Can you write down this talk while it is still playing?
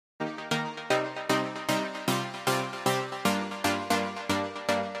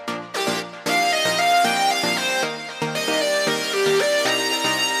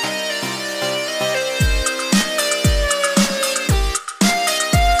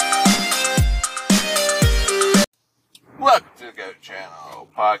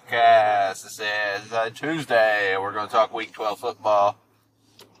Podcast. This is Tuesday. We're going to talk Week 12 football.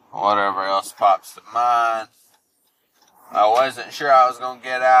 Whatever else pops to mind. I wasn't sure I was going to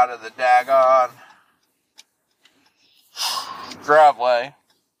get out of the daggone driveway.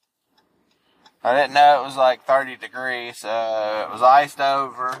 I didn't know it was like 30 degrees, so it was iced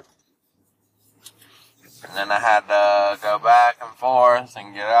over. And then I had to go back and forth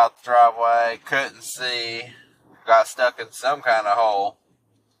and get out the driveway. Couldn't see. Got stuck in some kind of hole.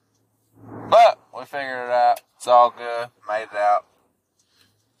 But we figured it out. It's all good. Made it out.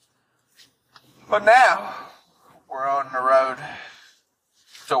 But now, we're on the road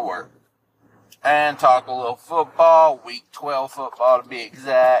to work. And talk a little football. Week 12 football to be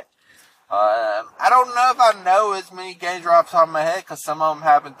exact. I don't know if I know as many games right off the top of my head, because some of them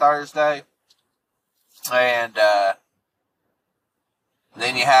happened Thursday. And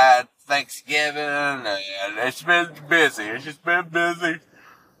then you had Thanksgiving, and it's been busy. It's just been busy.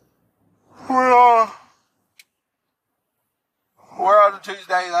 We're on a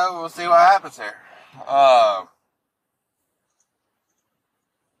Tuesday, though. We'll see what happens here.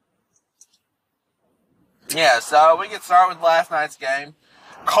 So we can start with last night's game.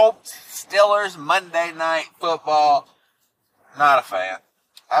 Colts, Steelers, Monday Night Football. Not a fan.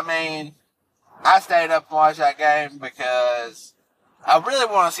 I mean, I stayed up and watched that game because I really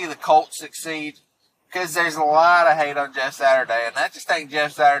want to see the Colts succeed, because there's a lot of hate on Jeff Saturday, and I just think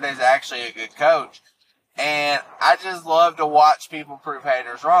Jeff Saturday's actually a good coach. And I just love to watch people prove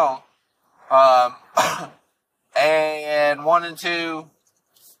haters wrong. And 1 and 2,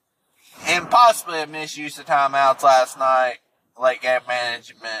 and possibly a misuse of timeouts last night. Late game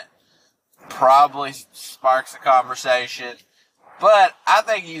management probably sparks a conversation. But I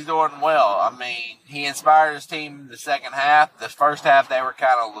think he's doing well. I mean, he inspired his team in the second half. The first half, they were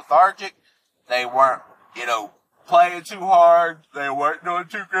kind of lethargic. They weren't, playing too hard. They weren't doing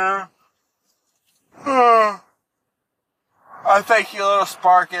too good. I think he let a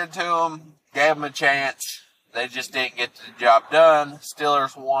spark into them, gave them a chance. They just didn't get the job done.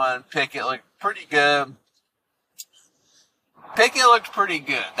 Steelers won. Pickett looked pretty good.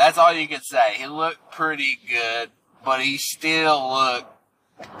 That's all you can say. He looked pretty good, but he still looked,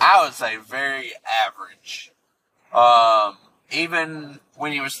 I would say, very average. Even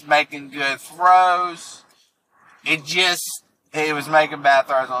when he was making good throws, he was making bad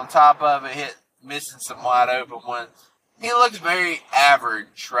throws on top of it, missing some wide open ones. He looks very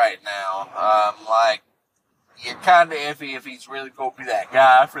average right now. You're kind of iffy if he's really going to be that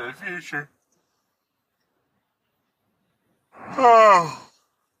guy for the future.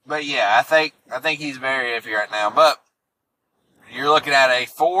 But yeah, I think he's very iffy right now. But you're looking at a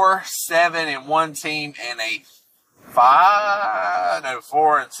 4-7-1 team and a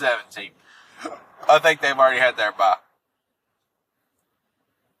 4-7 team. I think they've already had their bye.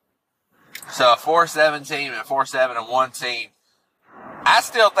 So a 4-7 team and a 4-7-1 team. I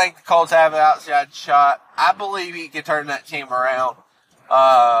still think the Colts have an outside shot. I believe he can turn that team around.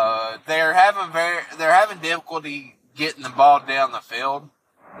 They're having difficulty getting the ball down the field,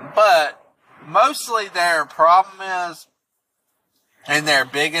 but mostly their problem is, and their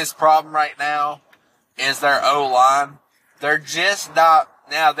biggest problem right now, is their O-line. They're just not,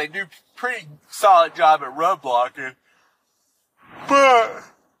 now they do pretty solid job at run blocking, but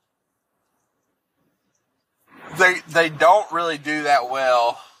they don't really do that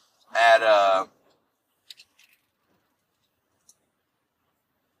well at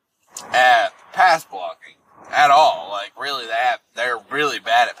pass blocking at all. They're really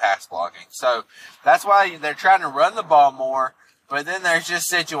bad at pass blocking. So that's why they're trying to run the ball more. But then there's just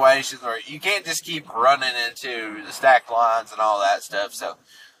situations where you can't just keep running into the stacked lines and all that stuff. So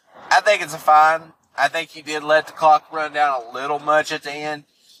I think it's a fine. I think he did let the clock run down a little much at the end.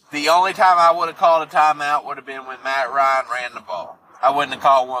 The only time I would have called a timeout would have been when Matt Ryan ran the ball. I wouldn't have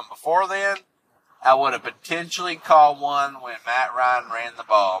called one before then. I would have potentially called one when Matt Ryan ran the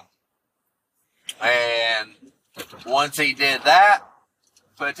ball. And once he did that,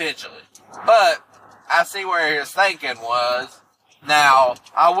 potentially. But I see where his thinking was. Now,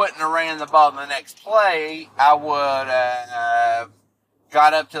 I wouldn't have ran the ball in the next play. I would have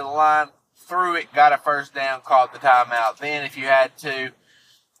got up to the line, threw it, got a first down, called the timeout. Then, if you had to,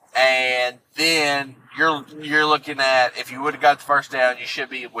 and then you're looking at, if you would have got the first down, you should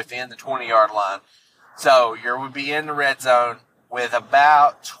be within the 20-yard line. So you would be in the red zone with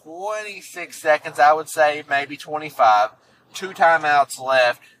about 26 seconds, I would say, maybe 25. 2 timeouts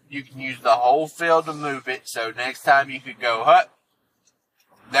left. You can use the whole field to move it. So next time you could go,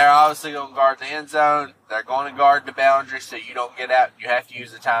 they're obviously going to guard the end zone. They're going to guard the boundary so you don't get out. You have to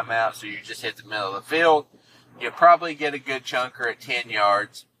use the timeout, so you just hit the middle of the field. you probably get a good chunker at 10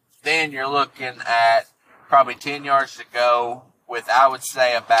 yards. Then you're looking at probably 10 yards to go with, I would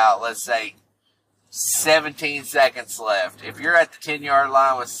say, about, let's say, 17 seconds left. If you're at the 10-yard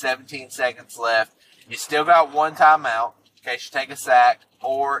line with 17 seconds left, you still got one timeout in case you take a sack,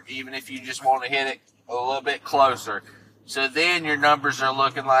 or even if you just want to hit it a little bit closer. So then your numbers are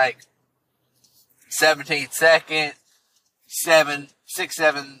looking like 17 second, 6,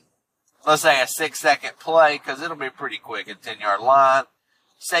 7, let's say a 6-second play, because it'll be pretty quick at 10-yard line.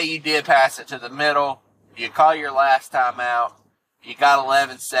 Say you did pass it to the middle, you call your last timeout, you got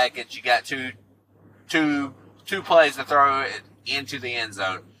 11 seconds, you got two plays to throw it into the end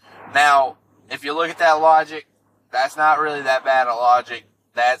zone. Now, if you look at that logic, that's not really that bad a logic.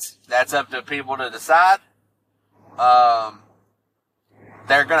 That's up to people to decide.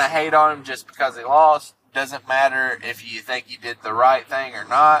 They're going to hate on him just because he lost. Doesn't matter if you think you did the right thing or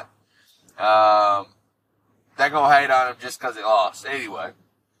not. They're going to hate on him just because he lost. Anyway.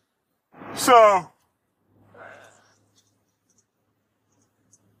 So,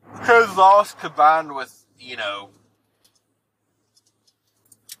 his loss combined with,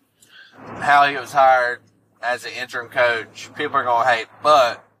 how he was hired as an interim coach, people are going to hate.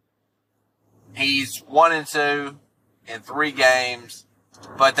 But he's 1-2 in 3 games,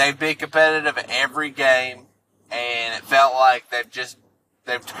 but they've been competitive every game, and it felt like it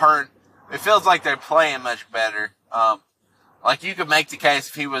feels like they're playing much better. Like you could make the case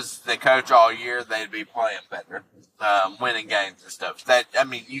if he was the coach all year, they'd be playing better, winning games and stuff.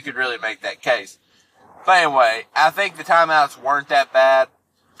 You could really make that case. But anyway, I think the timeouts weren't that bad.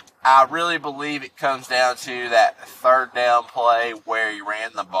 I really believe it comes down to that third down play where he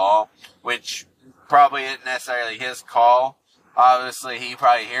ran the ball, which probably isn't necessarily his call. Obviously, he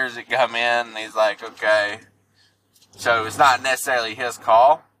probably hears it come in, and he's like, okay. So it's not necessarily his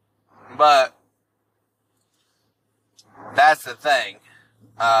call. But that's the thing.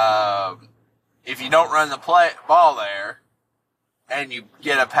 If you don't run the ball there, and you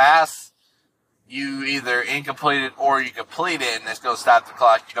get a pass, you either incomplete it or you complete it, and it's going to stop the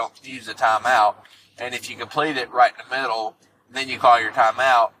clock. You don't use a timeout. And if you complete it right in the middle, then you call your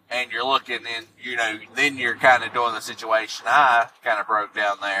timeout, and you're looking, and, then you're kind of doing the situation I kind of broke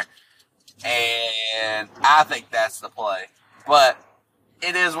down there. And I think that's the play. But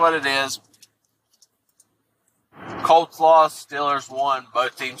it is what it is. Colts lost, Steelers won.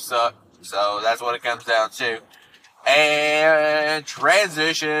 Both teams suck. So that's what it comes down to. And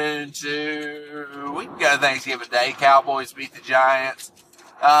transition to, we can go to Thanksgiving Day. Cowboys beat the Giants.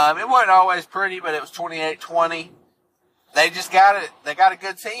 It wasn't always pretty, but it was 28-20. They just got it. They got a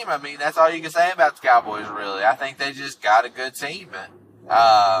good team. That's all you can say about the Cowboys, really. I think they just got a good team.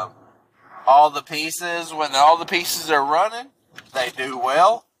 All the pieces, when all the pieces are running, they do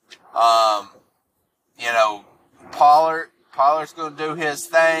well. Pollard's going to do his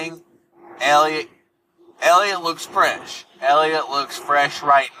thing. Elliott looks fresh. Elliott looks fresh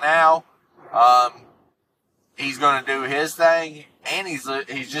right now. He's going to do his thing, and he's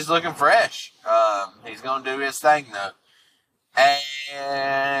just looking fresh. He's going to do his thing, though.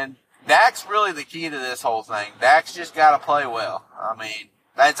 And Dak's really the key to this whole thing. Dak's just got to play well.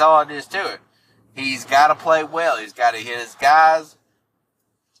 That's all it is to it. He's got to play well. He's got to hit his guys,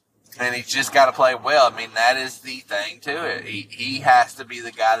 and he's just got to play well. That is the thing to it. He has to be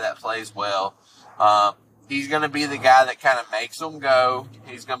the guy that plays well. He's going to be the guy that kind of makes them go.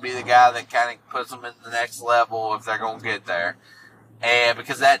 He's going to be the guy that kind of puts them in the next level if they're going to get there. And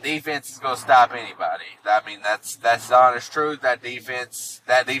because that defense is going to stop anybody. That's the honest truth. That defense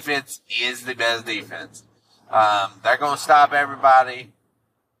is the best defense. They're going to stop everybody.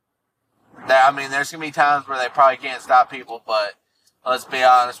 There's going to be times where they probably can't stop people, but let's be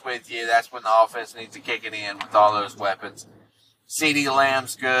honest with you, that's when the offense needs to kick it in with all those weapons. CeeDee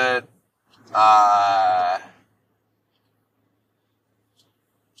Lamb's good.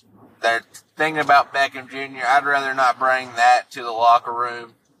 They're thinking about Beckham Jr. I'd rather not bring that to the locker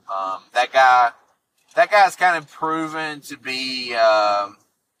room. That guy's kind of proven to be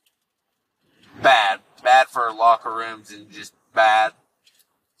bad for locker rooms and just bad.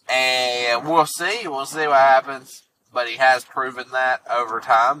 And we'll see what happens. But he has proven that over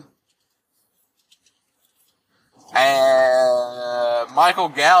time. And Michael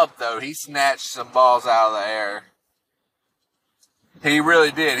Gallup, though, he snatched some balls out of the air. He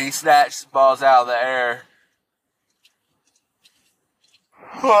really did. He snatched some balls out of the air.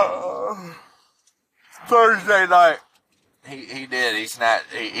 Thursday night, he did.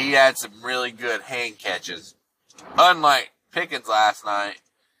 He had some really good hand catches. Unlike Pickens last night,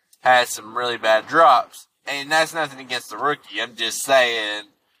 had some really bad drops. And that's nothing against the rookie. I'm just saying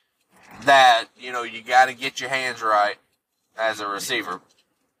that, you got to get your hands right as a receiver.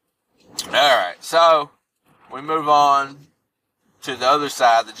 All right, so we move on to the other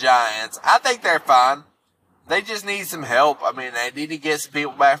side, the Giants. I think they're fine. They just need some help. I mean, they need to get some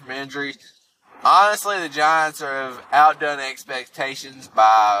people back from injuries. Honestly, the Giants have outdone expectations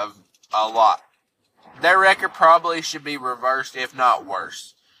by a lot. Their record probably should be reversed, if not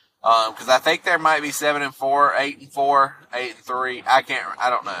worse. Because I think there might be 7-4, 8-4, 8-3. I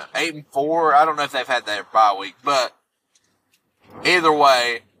don't know. 8-4. I don't know if they've had their bye week, but either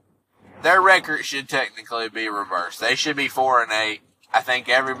way, their record should technically be reversed. They should be 4-8. I think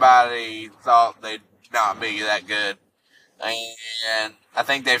everybody thought they'd not be that good, and I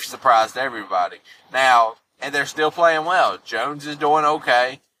think they've surprised everybody. Now, and they're still playing well. Jones is doing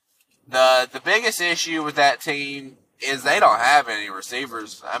okay. The biggest issue with that team is they don't have any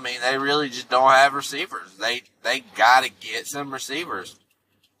receivers. I mean, they really just don't have receivers. They got to get some receivers.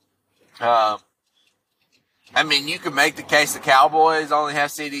 I mean, you could make the case the Cowboys only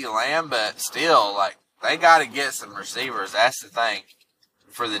have CeeDee Lamb, but still, they got to get some receivers. That's the thing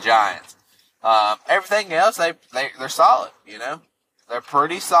for the Giants. Everything else, they're solid, They're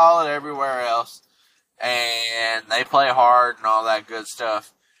pretty solid everywhere else, and they play hard and all that good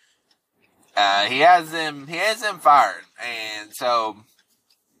stuff. He has them fired, and so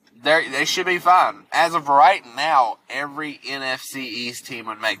they should be fine. As of right now, every NFC East team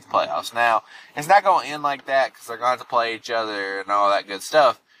would make the playoffs. Now, it's not going to end like that because they're going to have to play each other and all that good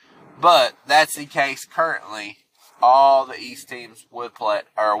stuff, but that's the case currently. All the East teams would play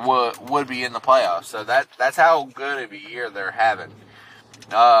or would be in the playoffs. So that's how good of a year they're having.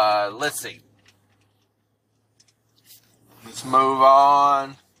 Let's see. Let's move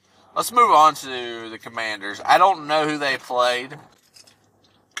on. Let's move on to the Commanders. I don't know who they played.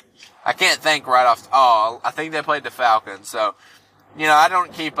 I can't think right off. I think they played the Falcons. So, I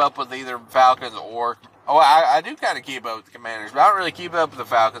don't keep up with either Falcons or. I do kind of keep up with the Commanders, but I don't really keep up with the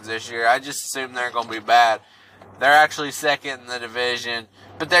Falcons this year. I just assume they're going to be bad. They're actually second in the division,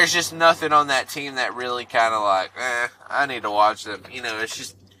 but there's just nothing on that team that really kind of I need to watch them. It's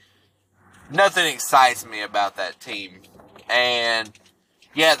just nothing excites me about that team. And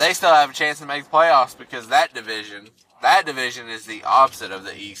yeah, they still have a chance to make the playoffs because that division is the opposite of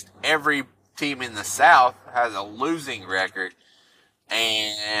the East. Every team in the South has a losing record,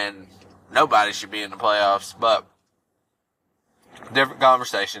 and nobody should be in the playoffs, but different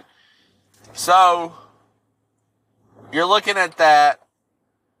conversation. So, you're looking at that,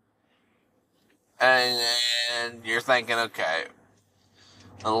 and you're thinking, okay,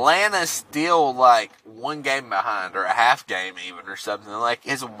 Atlanta's still one game behind, or a half game even, or something.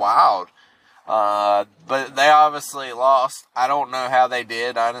 It's wild. But they obviously lost. I don't know how they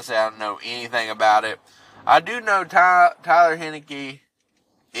did. Honestly, I don't know anything about it. I do know Tyler Heinicke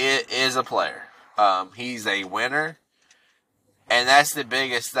is a player. He's a winner, and that's the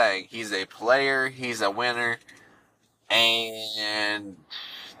biggest thing. He's a player. He's a winner. And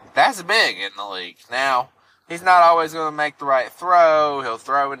that's big in the league. Now, he's not always going to make the right throw. He'll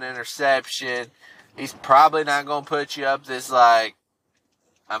throw an interception. He's probably not going to put you up this,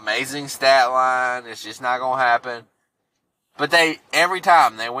 amazing stat line. It's just not going to happen. But every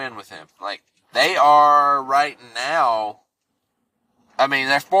time they win with him. They are right now, I mean,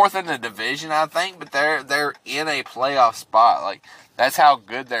 they're fourth in the division, I think, but they're in a playoff spot. That's how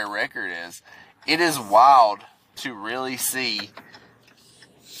good their record is. It is wild to really see,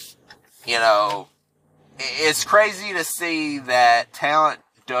 it's crazy to see that talent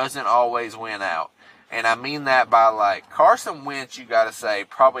doesn't always win out. And I mean that by, Carson Wentz, you gotta say,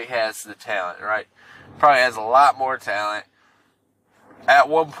 probably has the talent, right? Probably has a lot more talent. At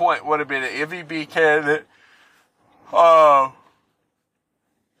one point would have been an MVP candidate.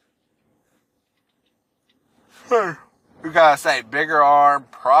 We gotta say, bigger arm,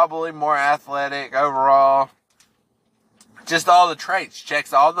 probably more athletic overall. Just all the traits,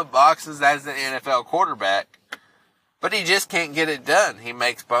 checks all the boxes as an NFL quarterback. But he just can't get it done. He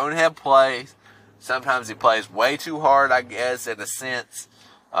makes bonehead plays. Sometimes he plays way too hard, I guess, in a sense.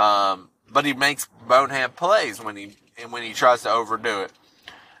 But he makes bonehead plays when he tries to overdo it.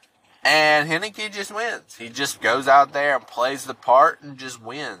 And Heinicke just wins. He just goes out there and plays the part and just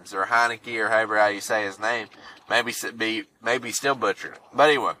wins. Or Heinicke, or however how you say his name. Maybe still butchering it. But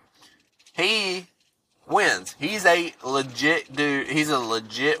anyway, he wins. He's a legit dude. He's a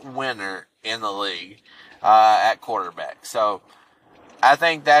legit winner in the league at quarterback. So I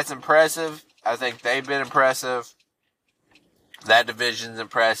think that's impressive. I think they've been impressive. That division's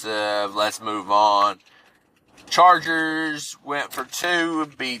impressive. Let's move on. Chargers went for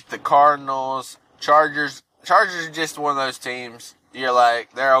 2, beat the Cardinals. Chargers are just one of those teams. you're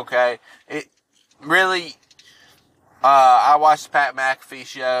like, they're okay. It really, I watched the Pat McAfee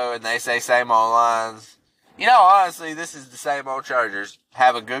show, and they say same old lines. You know, honestly, this is the same old Chargers.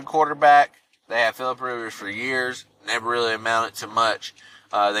 Have a good quarterback. They have Philip Rivers for years. Never really amounted to much.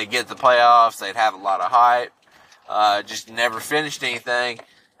 They get the playoffs. They'd have a lot of hype. Just never finished anything.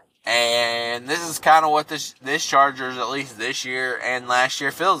 And this is kind of what this Chargers, at least this year and last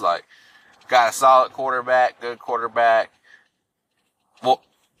year, feels like. Got a solid quarterback, good quarterback. Well,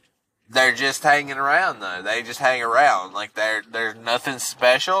 they're just hanging around, though. They just hang around. Like, there's nothing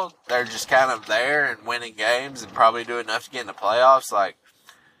special. They're just kind of there and winning games and probably do enough to get in the playoffs. Like,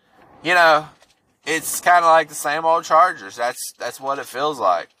 you know, it's kind of like the same old Chargers. That's what it feels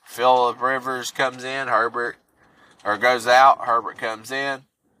like. Philip Rivers comes in, goes out, Herbert comes in.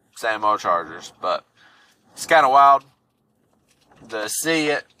 Same old Chargers. But it's kind of wild to see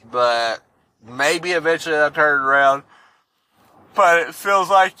it, but maybe eventually they'll turn it around. But it feels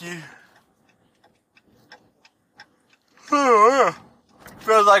like feels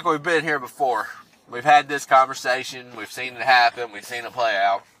like we've been here before. We've had this conversation. We've seen it happen. We've seen it play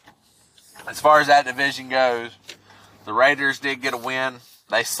out. As far as that division goes, the Raiders did get a win.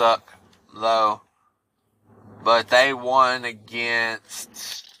 They suck, though. But they won in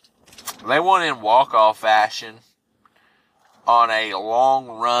walk-off fashion on a long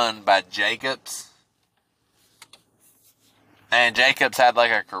run by Jacobs. And Jacobs had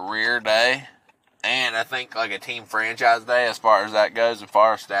like a career day. And I think like a team franchise day as far as that goes, as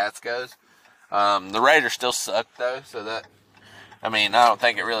far as stats goes. The Raiders still suck though, so that, I don't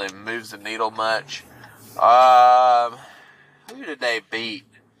think it really moves the needle much. Who did they beat?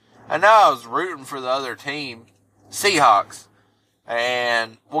 I know I was rooting for the other team, Seahawks.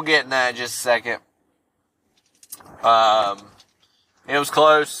 And we'll get in that in just a second. It was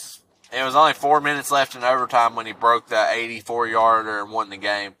close. It was only 4 minutes left in overtime when he broke that 84-yarder and won the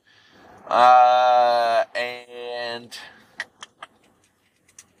game. And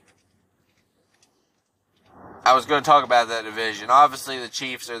I was going to talk about that division. Obviously, the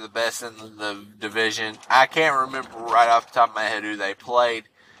Chiefs are the best in the division. I can't remember right off the top of my head who they played,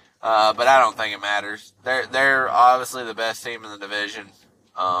 but I don't think it matters. They're obviously the best team in the division.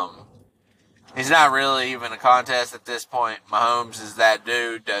 He's not really even a contest at this point. Mahomes is that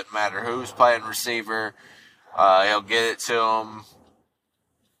dude. Doesn't matter who's playing receiver. He'll get it to him.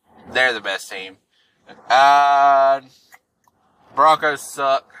 They're the best team. Broncos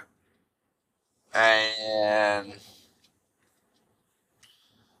suck. And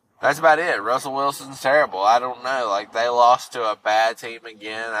that's about it. Russell Wilson's terrible. I don't know. Like, they lost to a bad team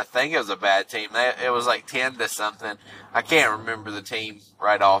again. I think it was a bad team. It was like 10 to something. I can't remember the team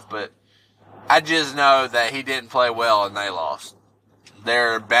right off, but I just know that he didn't play well and they lost.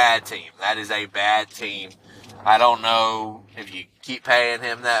 They're a bad team. That is a bad team. I don't know if you keep paying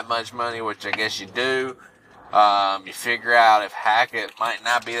him that much money, which I guess you do. You figure out if Hackett might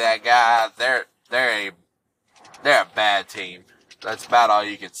not be that guy. They're a bad team. That's about all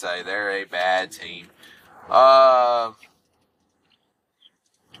you can say. They're a bad team. Seahawks,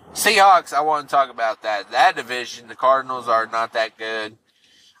 I want to talk about that. That division, the Cardinals are not that good.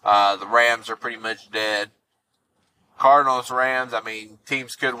 The Rams are pretty much dead. Cardinals, Rams,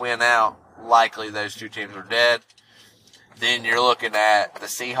 teams could win out. Likely those two teams are dead. Then you're looking at the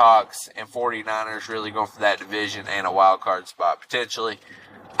Seahawks and 49ers really going for that division and a wild card spot potentially.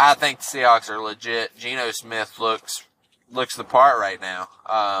 I think the Seahawks are legit. Geno Smith looks the part right now.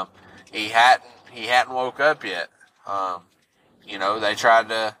 He hadn't woke up yet. They tried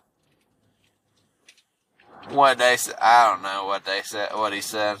to, I don't know what he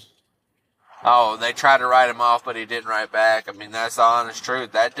said. Oh, they tried to write him off, but he didn't write back. That's the honest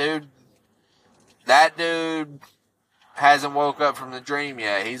truth. That dude hasn't woke up from the dream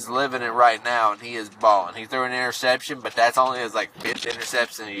yet. He's living it right now, and he is balling. He threw an interception, but that's only his fifth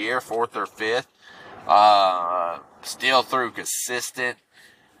interception a year, fourth or fifth. Still threw consistent.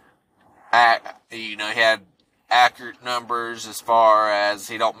 He had accurate numbers as far as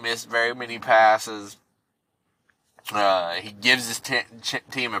he don't miss very many passes. He gives his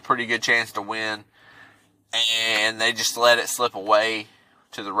team a pretty good chance to win, and they just let it slip away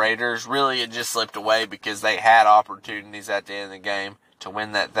to the Raiders. Really, it just slipped away because they had opportunities at the end of the game to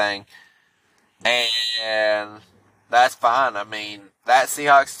win that thing, and that's fine. That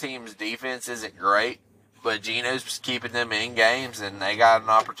Seahawks team's defense isn't great, but Geno's keeping them in games, and they got an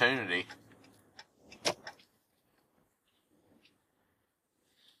opportunity.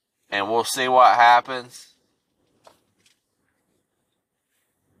 And we'll see what happens.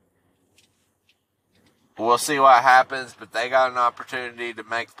 We'll see what happens, but they got an opportunity to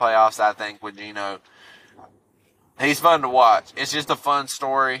make the playoffs, I think, with Geno. he's fun to watch. It's just a fun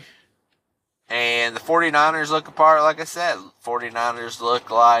story. And the 49ers look apart, like I said. 49ers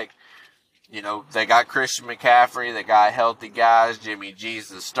look like, they got Christian McCaffrey. They got healthy guys. Jimmy G's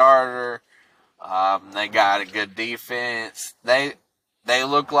the starter. They got a good defense. They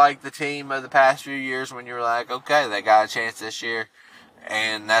look like the team of the past few years when you were like, okay, they got a chance this year.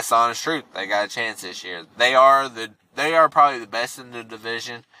 And that's the honest truth. They got a chance this year. They are probably the best in the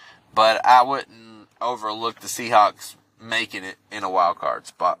division, but I wouldn't overlook the Seahawks making it in a wild card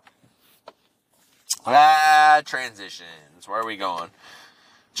spot. Transitions. Where are we going?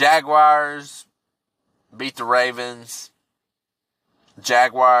 Jaguars beat the Ravens.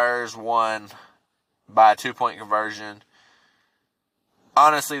 Jaguars won by a 2-point conversion.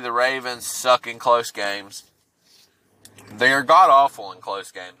 Honestly, the Ravens suck in close games. They are god-awful in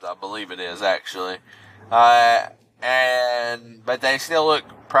close games, I believe it is, actually. But they still look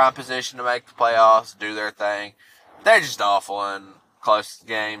prime position to make the playoffs, do their thing. They're just awful in close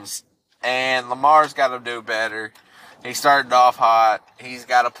games. And Lamar's got to do better. He started off hot. He's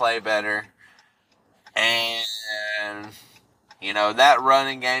got to play better. And, that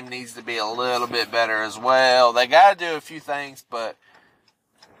running game needs to be a little bit better as well. They got to do a few things, but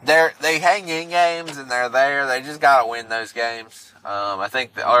they hang in games and they're there. They just got to win those games. I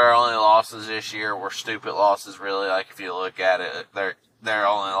think our only losses this year were stupid losses, really. Like, if you look at it, their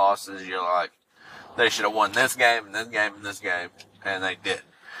only losses, you're like, they should have won this game and this game and this game, and they didn't.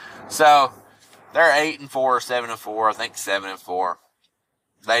 So, they're 8-4, 7-4, I think 7-4.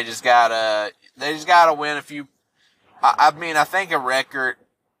 They just gotta win a few. I think a record.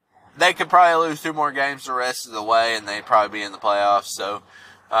 They could probably lose 2 more games the rest of the way, and they'd probably be in the playoffs. So,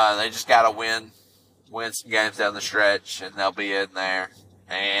 they just gotta win some games down the stretch, and they'll be in there.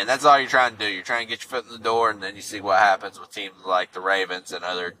 And that's all you're trying to do. You're trying to get your foot in the door, and then you see what happens with teams like the Ravens and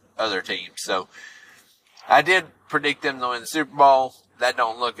other teams. So, I did predict them to win the Super Bowl. That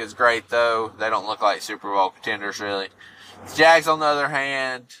don't look as great, though. They don't look like Super Bowl contenders, really. The Jags, on the other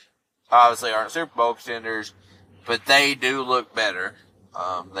hand, obviously aren't Super Bowl contenders, but they do look better.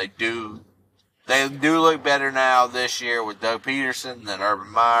 They do look better now this year with Doug Peterson than Urban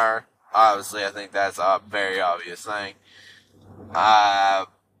Meyer. Obviously, I think that's a very obvious thing.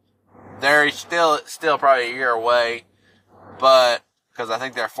 They're still probably a year away, but because I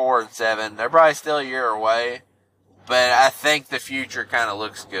think they're 4-7, they're probably still a year away. But I think the future kind of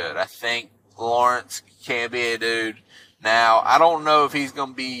looks good. I think Lawrence can be a dude. Now, I don't know if he's going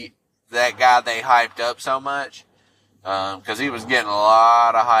to be that guy they hyped up so much, because he was getting a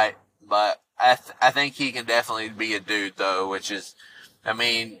lot of hype. But I think he can definitely be a dude, though, which is,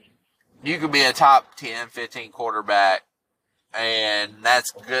 you could be a top 10, 15 quarterback, and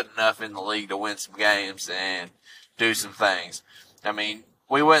that's good enough in the league to win some games and do some things.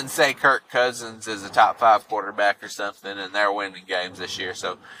 We wouldn't say Kirk Cousins is a top 5 quarterback or something, and they're winning games this year.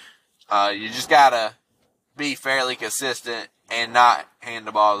 So, you just gotta be fairly consistent and not hand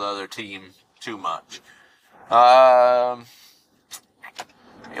the ball to the other team too much.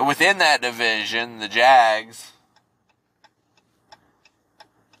 Within that division, the Jags,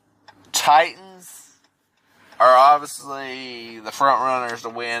 Titans are obviously the front runners to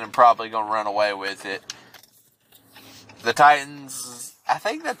win and probably going to run away with it. The Titans, I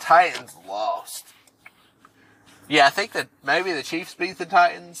think the Titans lost. Yeah, I think that maybe the Chiefs beat the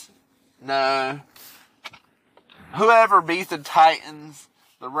Titans. No. Whoever beat the Titans,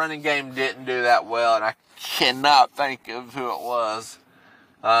 the running game didn't do that well, and I cannot think of who it was.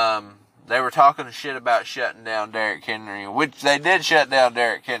 They were talking shit about shutting down Derrick Henry, which they did shut down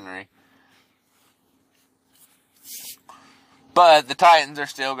Derrick Henry. But the Titans are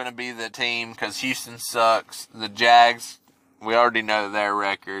still going to be the team because Houston sucks. The Jags, we already know their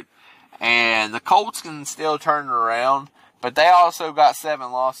record. And the Colts can still turn it around, but they also got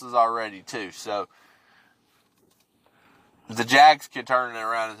 7 losses already too. So the Jags can turn it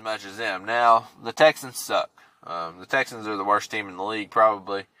around as much as them. Now, the Texans suck. The Texans are the worst team in the league,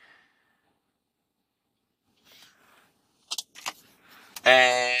 probably.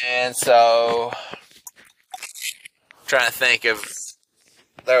 And so, trying to think of,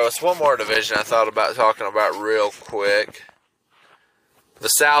 there was one more division I thought about talking about real quick. The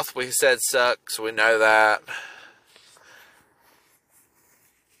South, we said, sucks. We know that.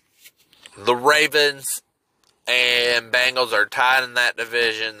 The Ravens and Bengals are tied in that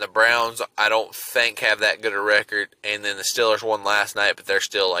division. The Browns, I don't think, have that good a record. And then the Steelers won last night, but they're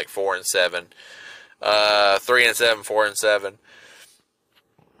still like 4-7. 3-7, 4-7.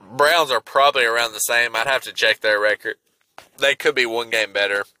 Browns are probably around the same. I'd have to check their record. They could be one game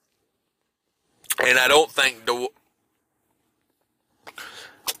better. And I don't think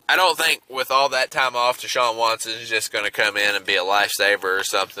I don't think with all that time off, Deshaun Watson is just going to come in and be a lifesaver or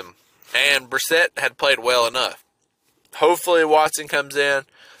something. And Brissett had played well enough. Hopefully Watson comes in,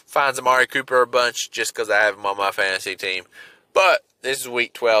 finds Amari Cooper a bunch just because I have him on my fantasy team. But this is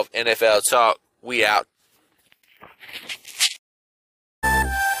Week 12 NFL Talk. We out.